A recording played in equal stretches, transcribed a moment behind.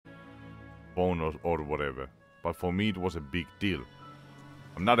phone or whatever. But for me, it was a big deal.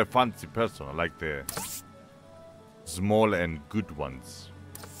 I'm not a fancy person. I like the small and good ones.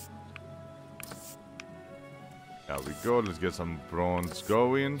 There we go. Let's get some bronze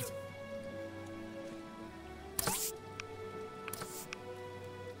going.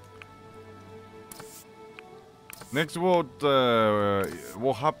 Next, what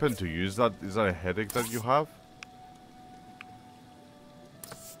happened to you? Is that a headache that you have?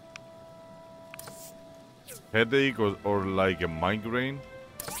 Headache or like a migraine?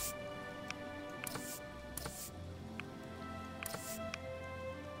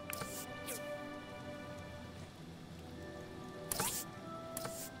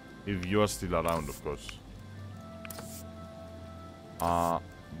 If you are still around, of course.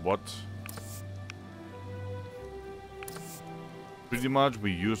 What? Pretty much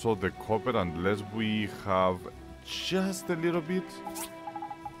we use all the copper unless we have just a little bit.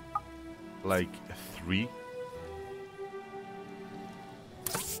 Like 3.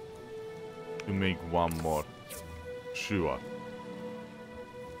 To make one more. Sure.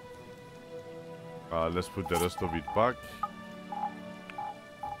 Let's put the rest of it back.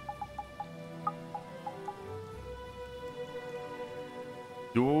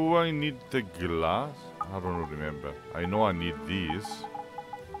 Do I need the glass? I don't remember. I know I need these.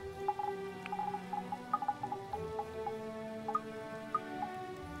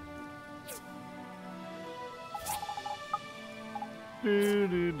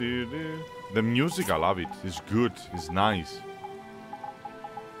 The music, I love it. It's good. It's nice.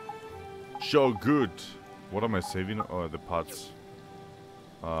 So good. What am I saving? Oh, the parts.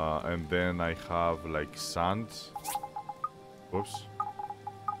 And then I have like sand. Oops.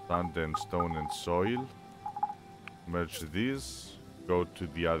 Sand and stone and soil. Merge these. Go to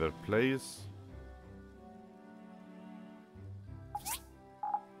the other place.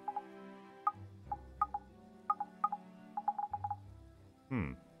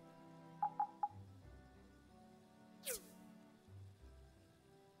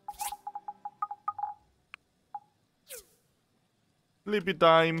 Sleepy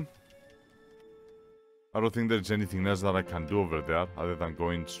time. I don't think there's anything else that I can do over there other than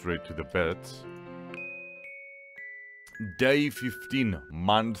going straight to the bed. Day 15,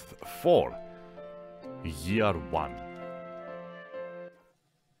 month 4, year 1.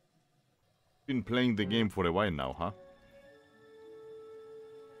 Been playing the game for a while now, huh?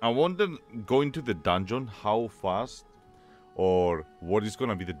 I wonder, going to the dungeon, how fast or what is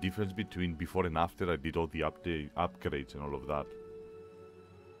gonna be the difference between before and after I did all the upgrades and all of that.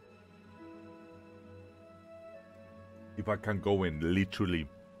 If I can go and literally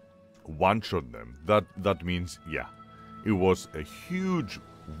one-shot them, that means, yeah, it was a huge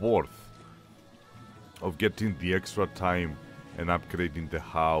worth of getting the extra time and upgrading the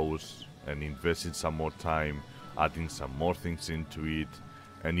house and investing some more time, adding some more things into it,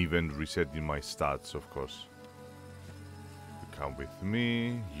 and even resetting my stats, of course. You come with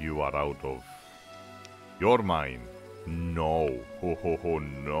me. You are out of your mind. No. Ho ho ho,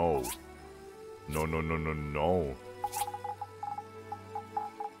 no. No, no, no, no, no.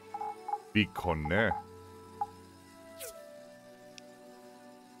 Bicone.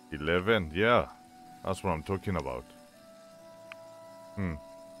 11, yeah. That's what I'm talking about.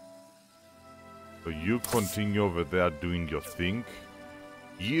 So you continue over there doing your thing.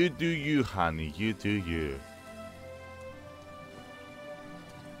 You do you, honey. You do you.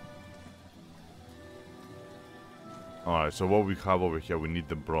 Alright, so what we have over here, we need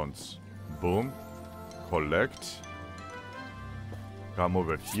the bronze. Boom. Collect. Come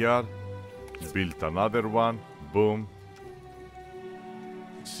over here. Build another one. Boom.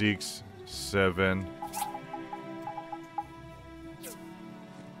 6, 7,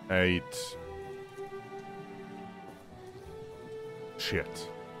 8. Shit.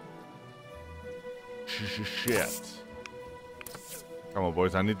 Shit. Come on,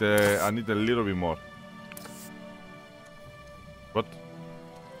 boys. I need a little bit more. What?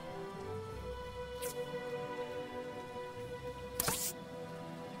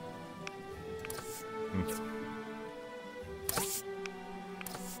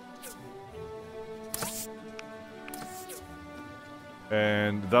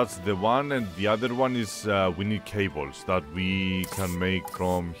 And that's the one, and the other one is we need cables that we can make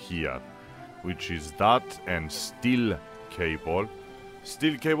from here, which is that and steel cable.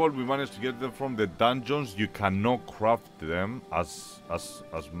 Steel cable, we managed to get them from the dungeons. You cannot craft them as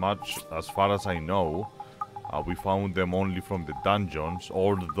far as I know. We found them only from the dungeons,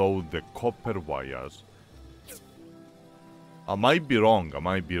 although the copper wires. I might be wrong,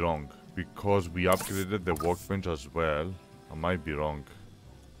 because we upgraded the workbench as well. I might be wrong.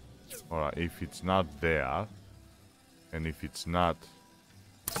 Alright, if it's not there, and if it's not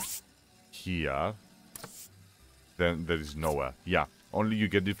here, then there is nowhere. Yeah, only you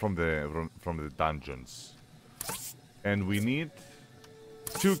get it from the dungeons. And we need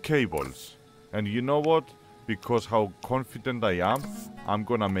 2 cables. And you know what? Because how confident I am, I'm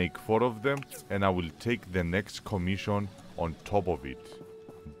gonna make 4 of them, and I will take the next commission on top of it.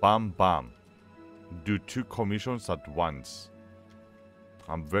 Bam bam. Do 2 commissions at once.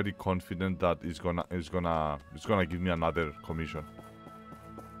 I'm very confident that it's gonna give me another commission.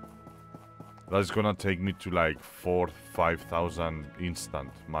 That's gonna take me to like 4,000-5,000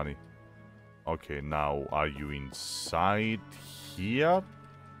 instant money. Okay, now are you inside here?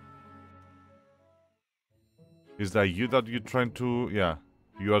 Is that you that you're trying to... Yeah,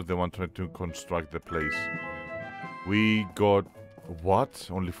 you are the one trying to construct the place. We got... What?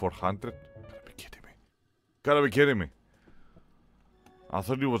 Only 400? Gotta be kidding me. Gotta be kidding me. I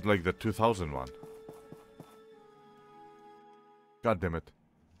thought it was like the 2,000 one. God damn it.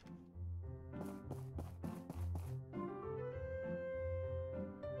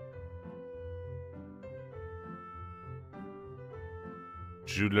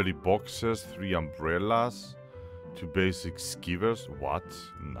 Jewelry boxes, 3 umbrellas, 2 basic skivers. What?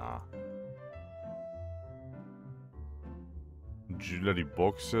 Nah. Jewelry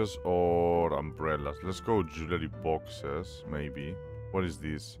boxes or umbrellas? Let's go jewelry boxes, maybe. What is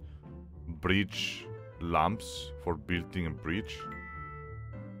this? Bridge lamps for building a bridge.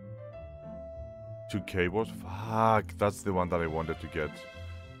 2 cables. Fuck, that's the one that I wanted to get.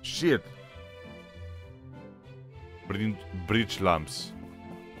 Shit. Bridge lamps.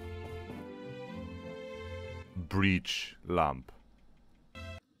 Bridge lamp.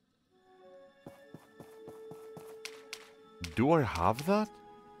 Do I have that?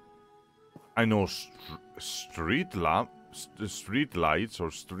 I know street lamp, street lights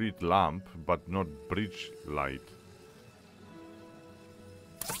or street lamp, but not bridge light.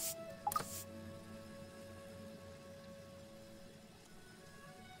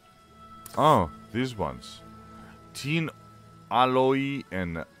 Oh, these ones. Tin alloy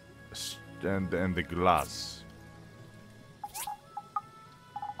and the glass.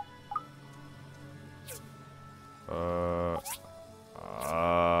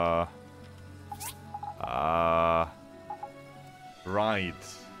 Right.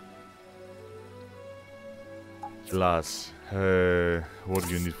 Glass. What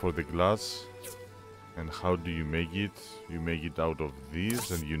do you need for the glass? And how do you make it? You make it out of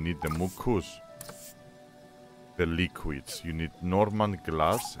this, and you need the mucus. The liquids. You need Norman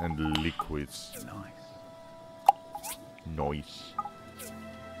glass and liquids. Nice. Noise.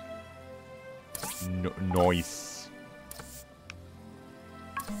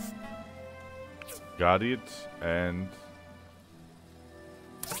 Got it. And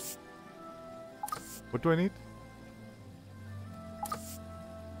what do I need?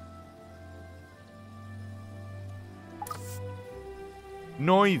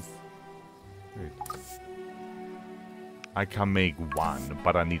 Noise. Wait. I can make 1,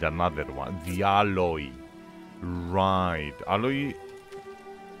 but I need another one. The alloy. Right. Alloy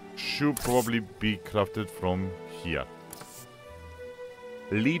should probably be crafted from here.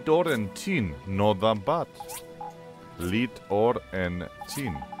 Lead ore and tin. Not that bad. Lead ore and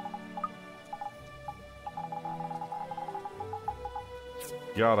tin.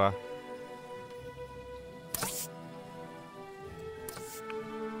 Yara.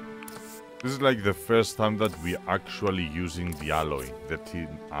 This is like the first time that we're actually using the alloy, the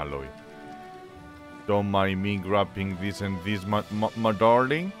tin alloy. Don't mind me grabbing this and this, my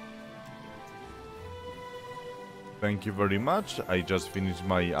darling. Thank you very much. I just finished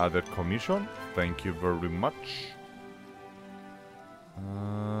my other commission. Thank you very much.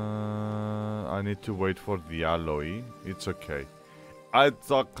 I need to wait for the alloy. It's okay.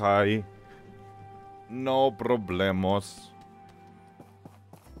 It's okay. No problemos.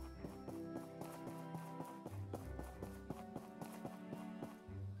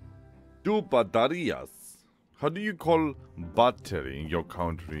 Two baterías. How do you call battery in your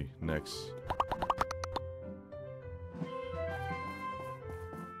country next?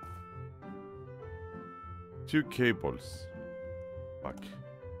 Two cables. Fuck.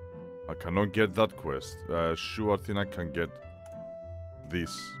 I cannot get that quest. Sure thing I can get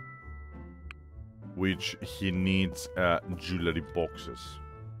this. Which he needs jewelry boxes.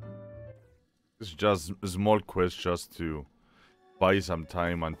 It's just a small quest just to buy some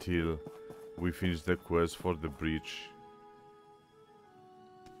time until we finish the quest for the bridge.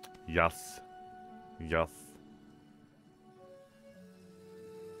 Yes. Yes.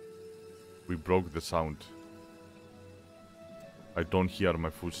 We broke the sound. I don't hear my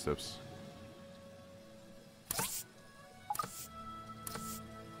footsteps.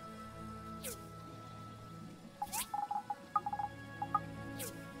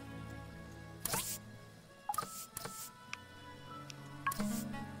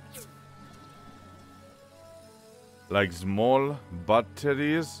 Like small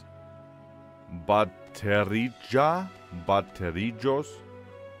batteries, batterijos.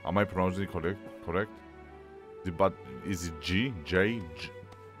 Am I pronouncing it correct? Is it J?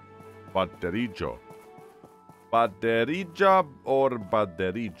 Batterijo. Batterija or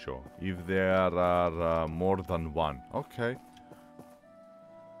batterijo, if there are more than one. Okay.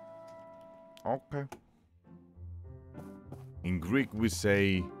 Okay. In Greek we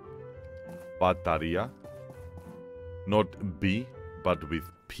say bataria. Not B, but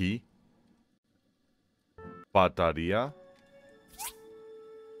with P. Bataria.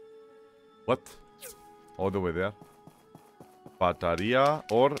 What? All the way there. Bataria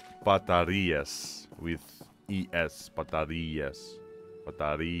or baterias with ES. Baterias.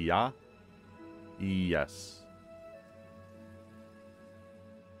 Bataria. ES.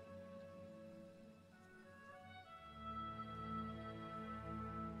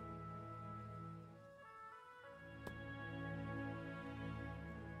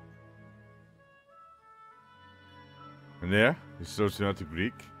 And there, it's also not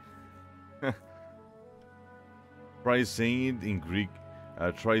Greek. Try saying it in Greek.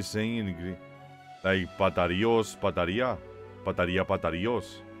 Try saying it in Greek. Like batarios, bataria. Bataria,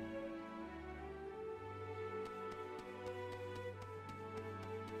 batarios.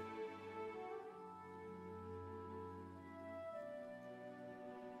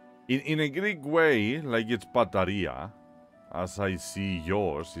 In a Greek way, like it's bataria. As I see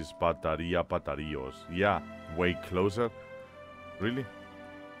yours is bataria, batarios. Yeah, way closer. Really?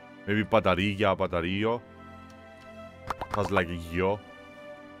 Maybe batarilla, batario. Has like a yo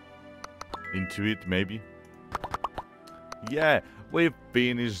into it, maybe. Yeah, we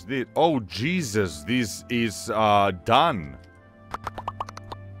finished it. Oh, Jesus, this is done.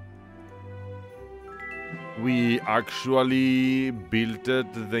 We actually built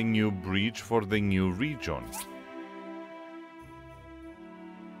the new bridge for the new region.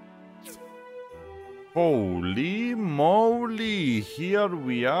 Holy moly, here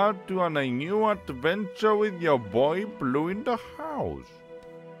we are to a new adventure with your boy Blue in the house.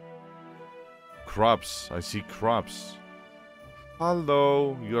 Crabs, I see crabs.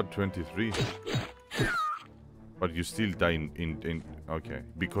 Hello, you're 23. But you still die in okay,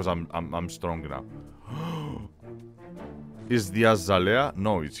 because I'm strong now. Is the azalea?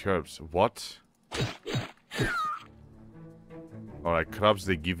 No, it's herbs. What? Alright, crabs,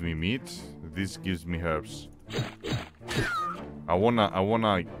 they give me meat. This gives me herbs. I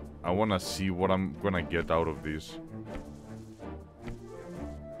wanna see what I'm gonna get out of this.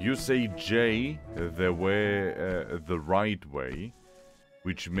 You say J the way, the right way,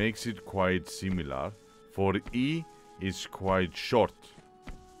 which makes it quite similar. For E is quite short,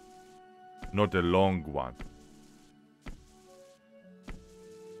 not a long one.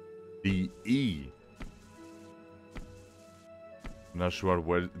 The E. Not sure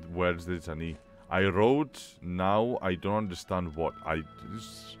where's this an E. I wrote, now I don't understand what.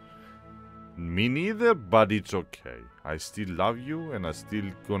 Me neither, but it's okay. I still love you and I still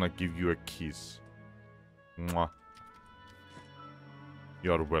gonna give you a kiss. Mwah.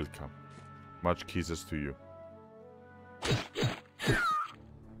 You're welcome. Much kisses to you.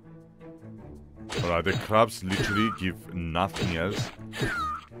 Alright, the crabs literally give nothing else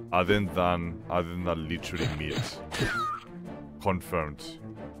other than literally meat. Confirmed.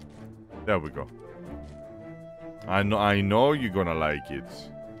 There we go. I know you're gonna like it.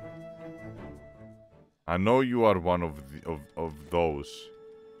 I know you are one of those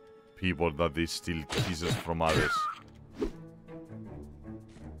people that they steal kisses from others.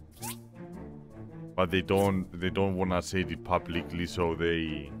 But they don't wanna say it publicly, so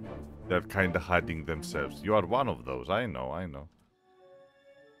they're kinda hiding themselves. You are one of those, I know.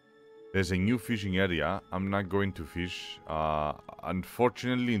 There's a new fishing area. I'm not going to fish.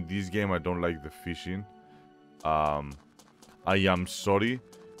 Unfortunately, in this game, I don't like the fishing. I am sorry,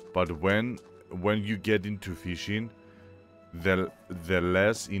 but when you get into fishing, the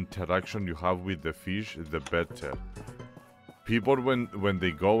less interaction you have with the fish, the better. People, when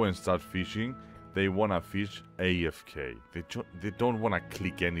they go and start fishing, they wanna fish AFK. They don't wanna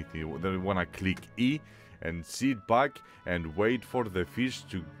click anything. They wanna click E and sit back and wait for the fish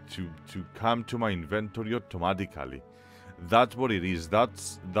to come to my inventory automatically. That's what it is.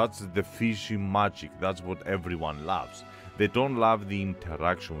 That's the fishing magic. That's what everyone loves. They don't love the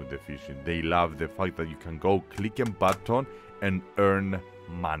interaction with the fishing. They love the fact that you can go click a button and earn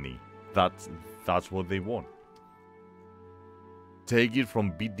money. That's what they want. Take it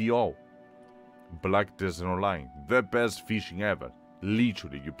from BDO. Black Desert Online. The best fishing ever.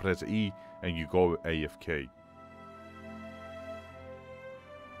 Literally, you press E and you go AFK.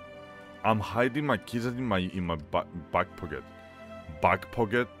 I'm hiding my keys in my back pocket. Back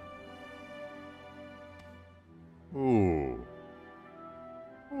pocket? Ooh.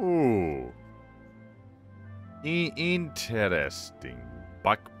 Ooh. Interesting.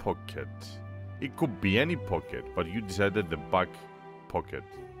 Back pocket. It could be any pocket, but you decided the back pocket.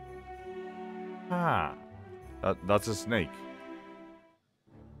 Ah. That's a snake.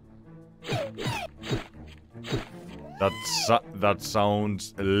 That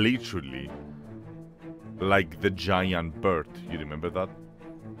sounds literally like the giant bird. You remember that?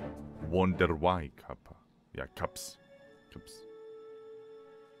 Wonder why, Kappa. Yeah, Caps.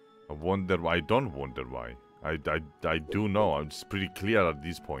 I wonder why. I don't wonder why. I do know. It's pretty clear at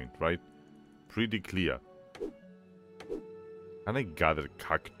this point, right? Pretty clear. Can I gather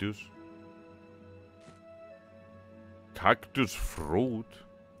cactus? Cactus fruit?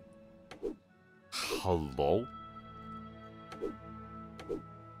 Hello?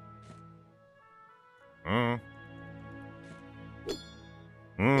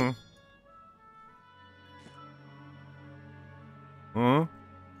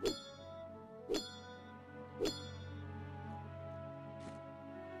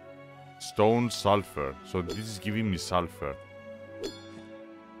 Stone sulfur. So this is giving me sulfur.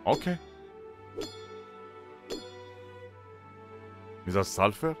 Okay. Is that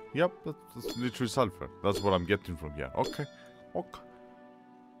sulfur? Yep, that's literally sulfur. That's what I'm getting from here. Okay.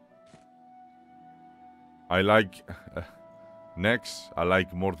 I like... next, I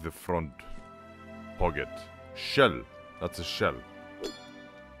like more the front pocket. Shell. That's a shell.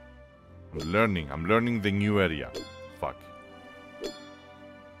 I'm learning the new area. Fuck.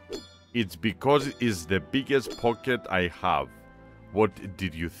 It's because it's the biggest pocket I have. What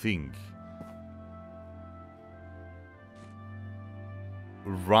did you think?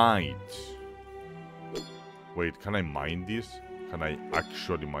 Right. Wait, can I mine this? Can I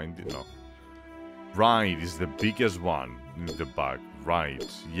actually mine it? No. Right, it's the biggest one in the bag. Right,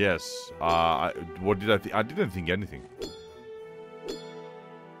 yes. What did I think? I didn't think anything.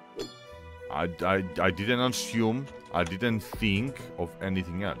 I didn't assume. I didn't think of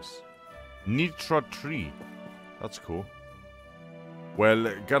anything else. Nitra tree. That's cool.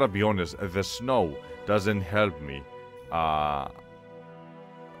 Well, gotta be honest, the snow doesn't help me.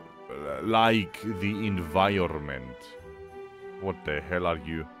 Like the environment. What the hell are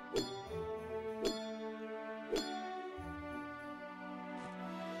you?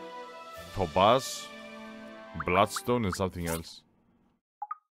 Topaz, Bloodstone, and something else.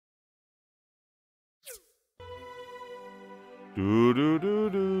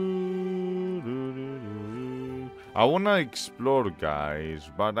 I wanna explore,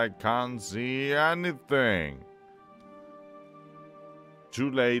 guys, but I can't see anything. Too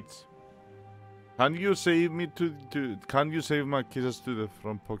late. Can you save me can you save my kisses to the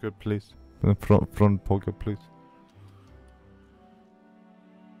front pocket, please? The front pocket, please.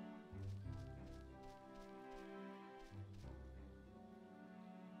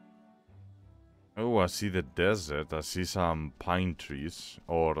 Oh, I see the desert. I see some pine trees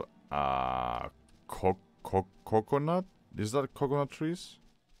or coconut. Is that coconut trees?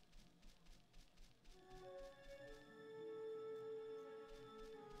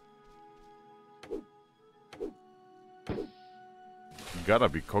 Gotta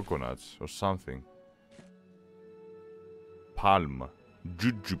be coconuts or something. Palm.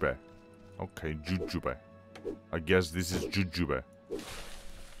 Jujube. Okay, jujube. I guess this is jujube.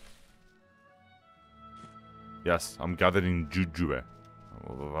 Yes, I'm gathering jujube.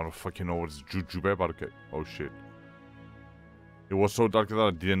 I don't fucking know what's jujube, but okay. Oh shit. It was so dark that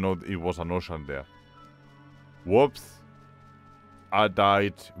I didn't know it was an ocean there. Whoops. I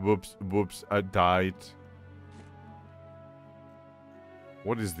died. Whoops, I died.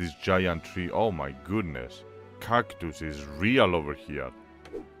 What is this giant tree? Oh my goodness. Cactus is real over here.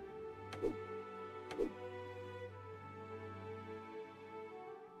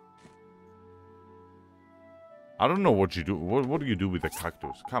 I don't know what you do. What do you do with the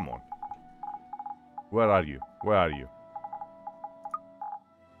cactus? Come on. Where are you? Where are you?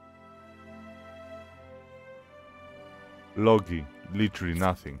 Logi. Literally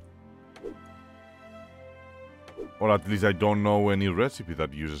nothing. Or at least I don't know any recipe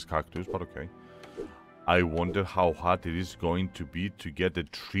that uses cactus, but okay. I wonder how hard it is going to be to get a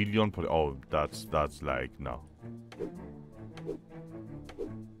trillion per... Oh, that's like, no.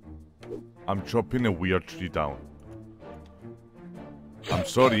 I'm chopping a weird tree down. I'm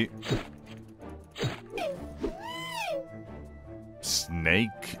sorry.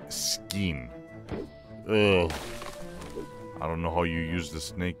 Snake skin. Ugh. I don't know how you use the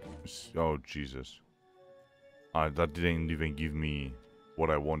snake. Oh, Jesus. That didn't even give me what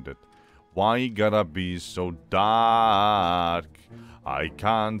I wanted. Why gotta be so dark? I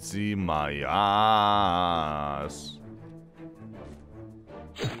can't see my ass.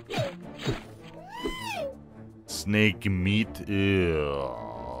 Snake meat.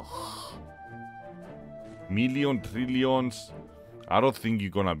 Ugh. Million, trillions. I don't think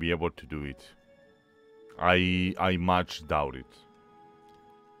you're gonna be able to do it. I much doubt it.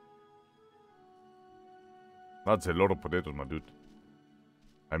 That's a lot of potatoes, my dude.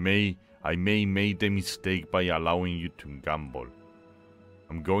 I may made a mistake by allowing you to gamble.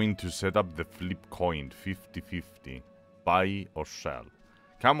 I'm going to set up the flip coin 50-50. Buy or sell.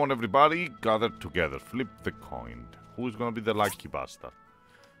 Come on, everybody, gather together. Flip the coin. Who's gonna be the lucky bastard?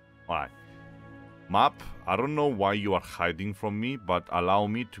 Alright. Map, I don't know why you are hiding from me, but allow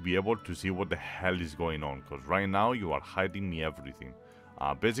me to be able to see what the hell is going on. Because right now, you are hiding me everything.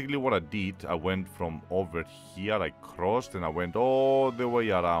 Basically what I did, I went from over here, I crossed, and I went all the way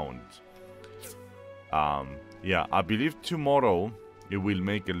around. Yeah, I believe tomorrow it will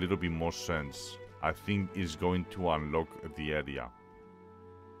make a little bit more sense. I think it's going to unlock the area.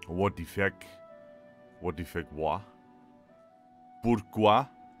 What the fuck? What the fuck, what? Pourquoi?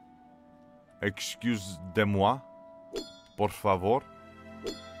 Excuse-moi? Por favor?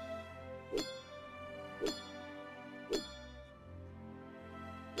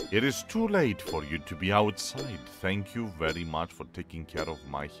 It is too late for you to be outside. Thank you very much for taking care of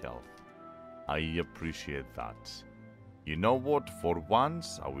my health. I appreciate that. You know what? For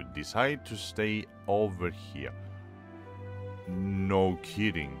once, I will decide to stay over here. No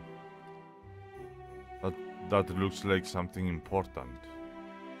kidding. That looks like something important.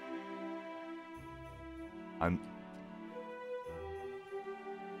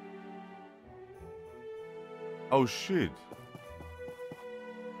 Oh shit.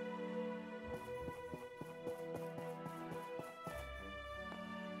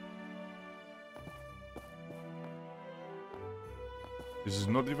 This is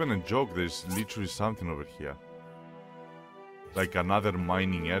not even a joke, there's literally something over here. Like another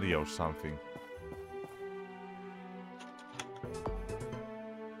mining area or something.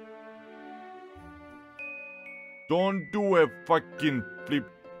 Don't do a fucking flip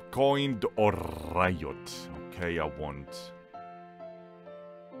coin or riot. Okay, I won't.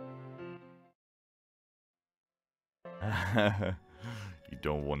 You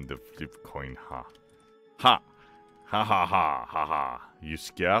don't want the flip coin, huh? Ha! Ha ha ha ha ha. You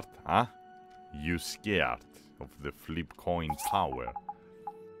scared, huh? You scared of the flip coin power.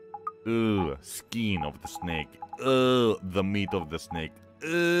 Ugh, skin of the snake. Ugh, the meat of the snake.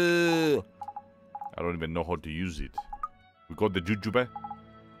 Ugh. I don't even know how to use it. We got the jujube.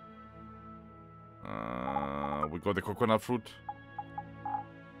 We got the coconut fruit.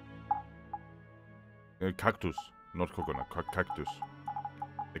 Cactus. Not coconut, cactus.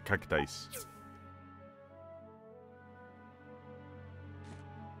 The cacti.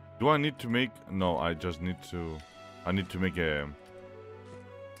 Do I need to make... No, I just need to... I need to make a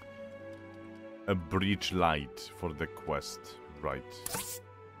breach light for the quest. Right.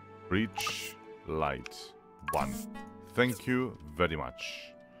 Breach light 1. Thank you very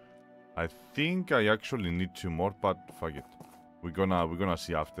much. I think I actually need 2 more, but fuck it. We're gonna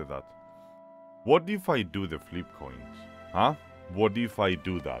see after that. What if I do the flip coins? Huh? What if I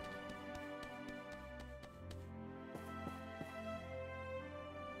do that?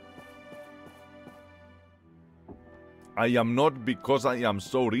 I am not because I am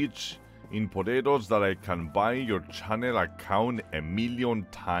so rich in potatoes that I can buy your channel account 1,000,000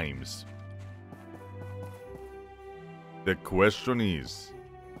 times. The question is,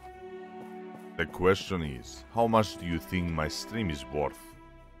 how much do you think my stream is worth?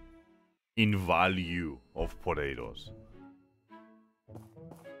 In value of potatoes.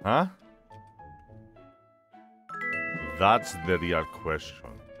 Huh? That's the real question.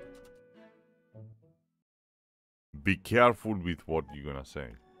 Be careful with what you're gonna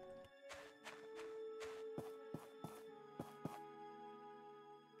say.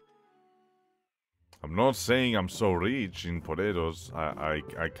 I'm not saying I'm so rich in potatoes. I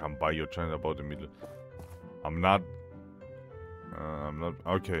can buy your channel about 1,000,000. I'm not.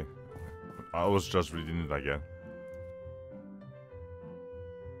 Okay. I was just reading it again.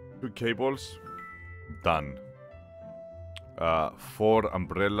 2 cables. Done. 4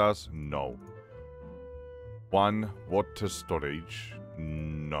 umbrellas. No. 1 water storage.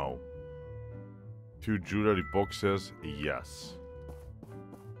 No. 2 jewelry boxes. Yes.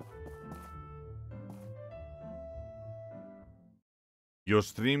 Your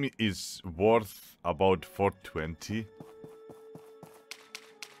stream is worth about 420.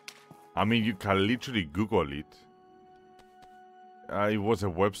 I mean, you can literally Google it. It was a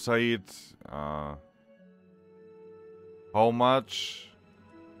website. How much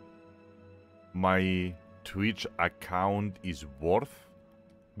my Twitch account is worth?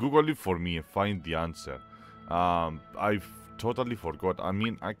 Google it for me and find the answer. I've totally forgot. I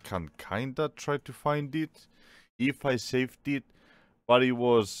mean, I can kinda try to find it if I saved it, but it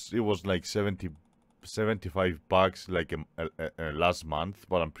was like 75 bucks like last month.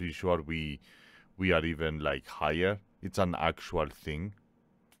 But I'm pretty sure we are even like higher. It's an actual thing.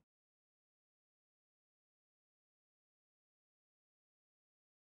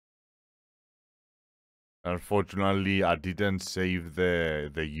 Unfortunately, I didn't save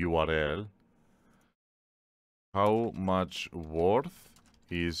the URL. How much worth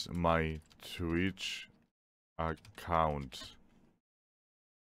is my Twitch account?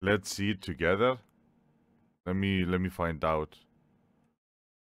 Let's see it together. Let me find out.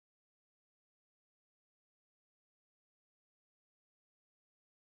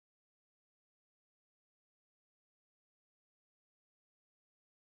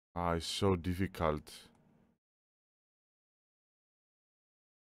 It's so difficult.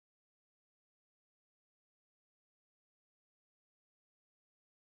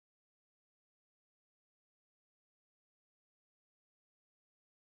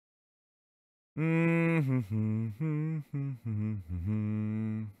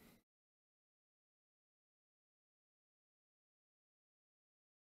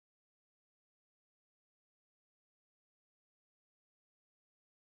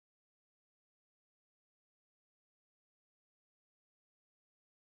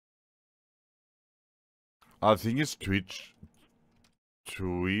 I think it's Twitch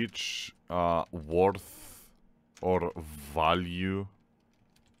worth or value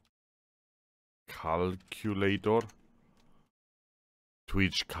calculator.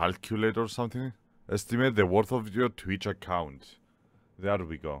 Twitch calculator or something. Estimate the worth of your Twitch account. There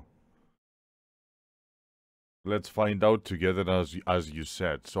we go. Let's find out together as you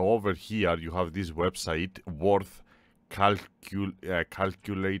said. So over here you have this website worth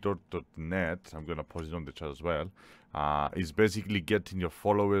calculator.net. I'm gonna post it on the chat as well. It's basically getting your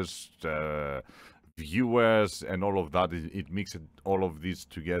followers, viewers, and all of that. It mixes all of this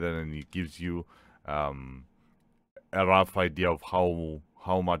together and it gives you a rough idea of how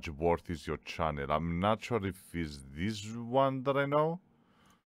much worth is your channel. I'm not sure if it's this one that I know.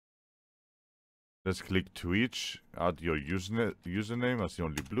 Let's click Twitch, add your username as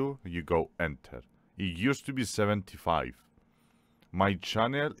ICOnlyBlue, you go enter. It used to be 75. My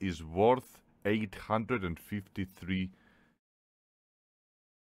channel is worth $853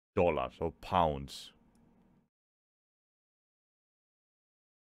 or pounds.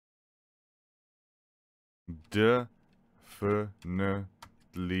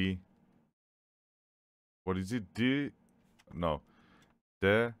 Definitely. What is it? No.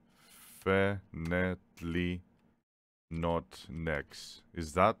 Definitely not next.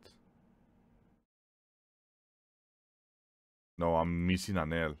 Is that? No, I'm missing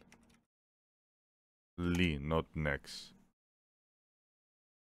an L. Lee, not next.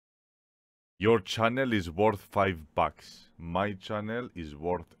 Your channel is worth $5. My channel is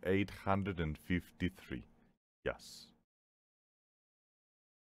worth 853. Yes.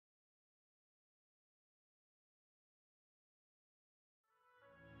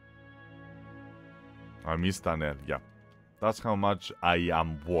 I missed an L, yeah. That's how much I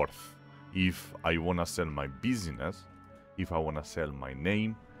am worth. If I wanna sell my business, if I wanna sell my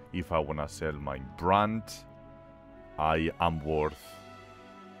name, if I wanna sell my brand, I am worth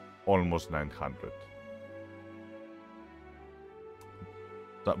almost 900.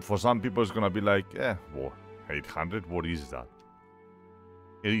 For some people, it's gonna be like, well, 800, what is that?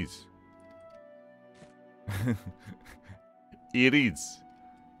 It is. It is.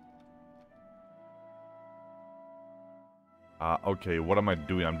 Okay, what am I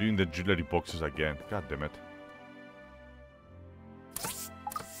doing? I'm doing the jewelry boxes again. God damn it.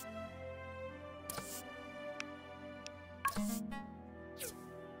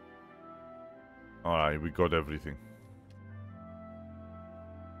 Alright, we got everything.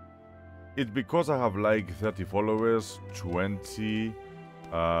 It's because I have like 30 followers, 20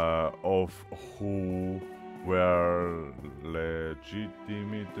 of who were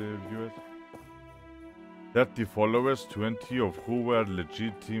legitimate viewers. 30 followers, 20 of who were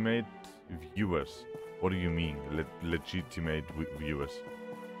legitimate viewers. What do you mean, legitimate viewers?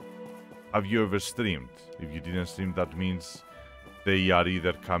 Have you ever streamed? If you didn't stream, that means they are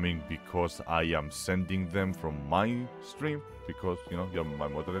either coming because I am sending them from my stream, because, you know, you're my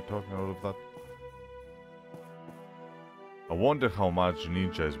moderator and all of that. I wonder how much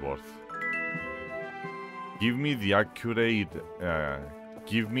Ninja is worth. Give me the accurate,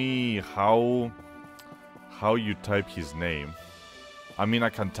 give me how you type his name. I mean, I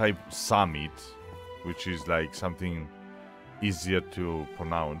can type Summit, which is like something easier to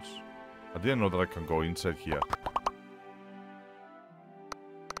pronounce. I didn't know that I can go inside here.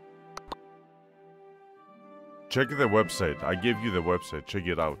 Check the website. I gave you the website. Check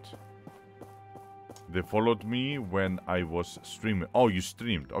it out. They followed me when I was streaming. Oh, you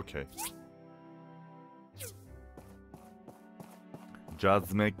streamed. Okay.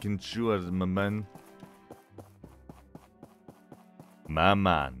 Just making sure, my man. My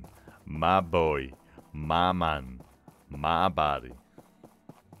man. My boy. My man. My body.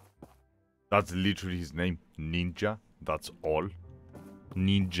 That's literally his name. Ninja. That's all.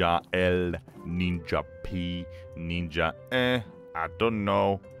 Ninja L. Ninja P. Ninja I don't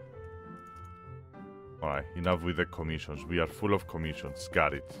know. Alright, enough with the commissions. We are full of commissions.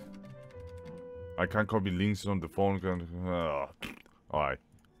 Got it. I can't copy links on the phone. Alright.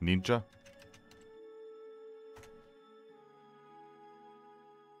 Ninja?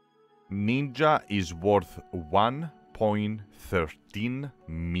 Ninja is worth 1.13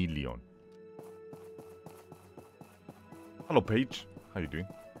 million. Hello, Paige. How you doing?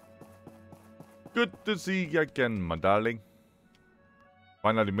 Good to see you again, my darling.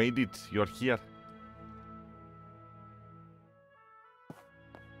 Finally made it. You're here.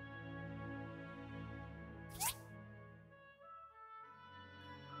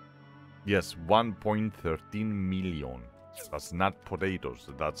 Yes, 1.13 million. That's not potatoes,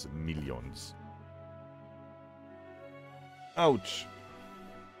 that's millions. Ouch.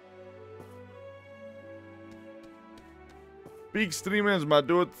 Big streamers, my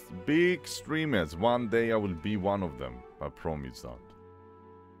dude. Big streamers. One day I will be one of them. I promise that.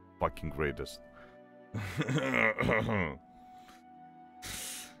 Fucking greatest.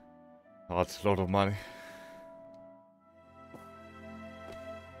 That's a lot of money.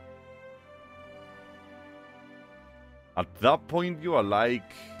 At that point, you are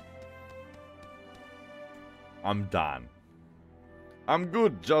like, I'm done. I'm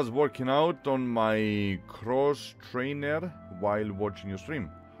good, just working out on my cross trainer while watching your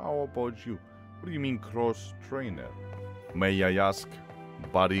stream. How about you? What do you mean cross trainer? May I ask?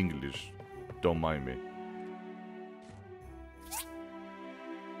 Bad English. Don't mind me.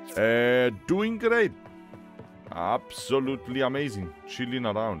 Doing great. Absolutely amazing. Chilling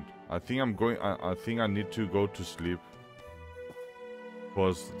around. I think I think I need to go to sleep.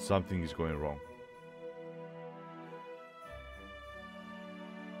 Because something is going wrong.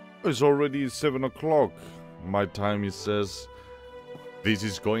 It's already 7 o'clock. My time, it says, this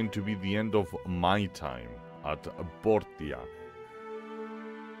is going to be the end of my time at Portia.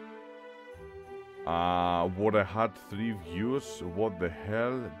 What I had 3 views. What the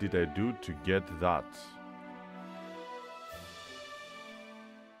hell did I do to get that?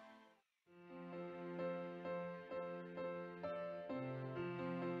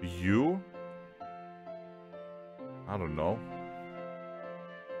 You? I don't know.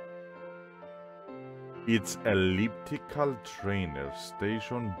 It's elliptical trainer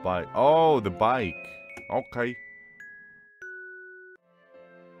station by... Oh, the bike. Okay.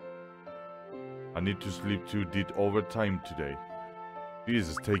 I need to sleep too. Did overtime today.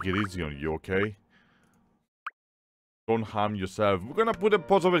 Jesus, take it easy on you, okay? Don't harm yourself. We're gonna put a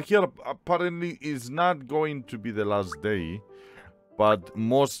pause over here. Apparently, it's not going to be the last day, but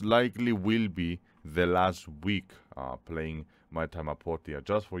most likely will be the last week playing my time at Portia,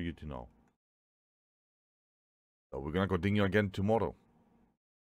 just for you to know. So we're gonna continue again tomorrow.